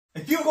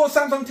If you've got a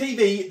Samsung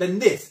TV, then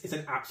this is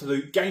an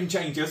absolute game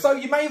changer. So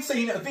you may have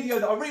seen a video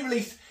that I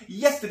re-released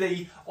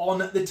yesterday on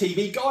the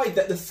TV guide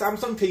that the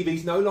Samsung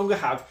TVs no longer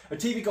have a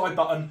TV guide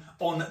button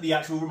on the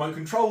actual remote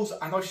controls,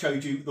 and I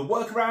showed you the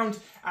workaround,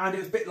 and it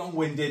was a bit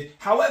long-winded.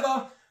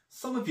 However,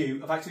 some of you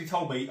have actually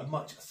told me a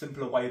much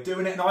simpler way of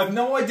doing it, and I have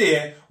no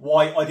idea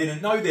why I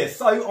didn't know this.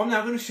 So I'm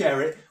now going to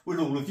share it with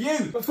all of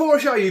you. Before I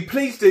show you,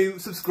 please do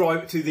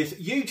subscribe to this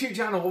YouTube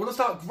channel. I want to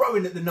start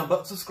growing the number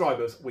of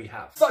subscribers we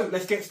have. So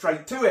let's get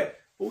straight to it.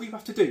 All you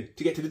have to do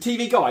to get to the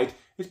TV guide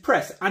is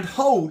press and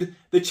hold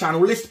the channel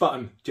list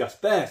button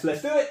just there. So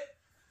let's do it.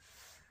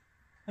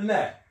 And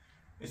there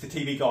is the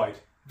TV guide.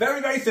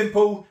 Very, very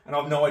simple, and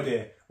I have no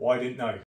idea why I didn't know.